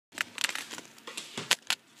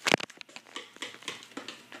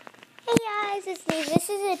guys, it's me. This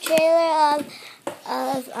is a trailer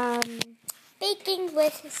of Baking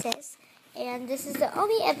with Sis. And this is the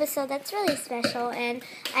only episode that's really special, and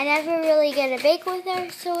I never really get to bake with her,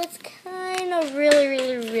 so it's kind of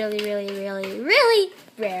really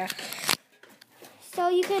rare. So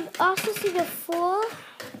you can also see the full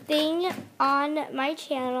thing on my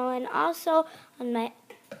channel, and also on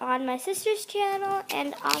my sister's channel,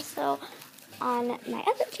 and also on my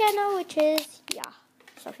other channel, which is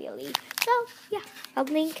Sophia Lee. So I'll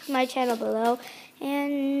link my channel below,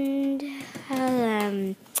 and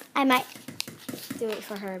I might do it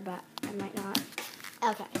for her, but I might not.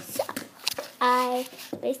 Okay, so I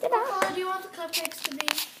spaced it out. What color do you want the cupcakes to be?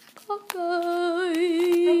 Purple?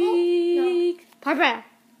 No.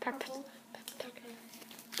 Purple. Okay.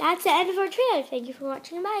 That's the end of our trailer. Thank you for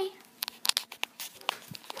watching. Bye.